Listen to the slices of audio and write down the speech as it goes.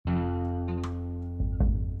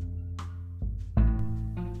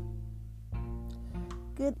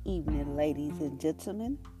Good evening, ladies and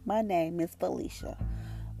gentlemen. My name is Felicia.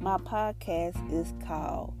 My podcast is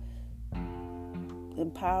called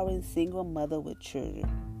Empowering Single Mother with Children.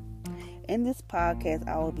 In this podcast,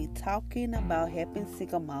 I will be talking about helping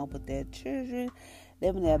single moms with their children,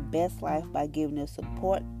 living their best life by giving them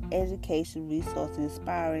support, education, resources,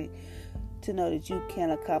 inspiring to know that you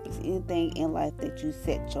can accomplish anything in life that you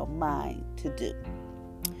set your mind to do.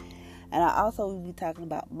 And I also will be talking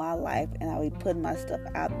about my life, and I'll be putting my stuff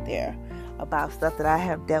out there about stuff that I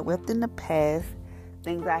have dealt with in the past,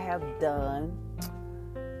 things I have done,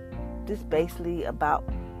 just basically about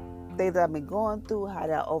things that I've been going through, how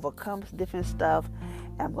to overcome different stuff.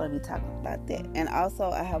 And I'm going to be talking about that. And also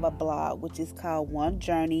I have a blog which is called One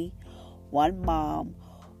Journey, One Mom,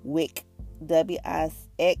 WIC, WIXSITE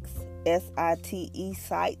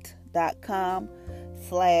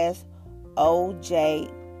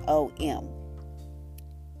site.com/OJOM.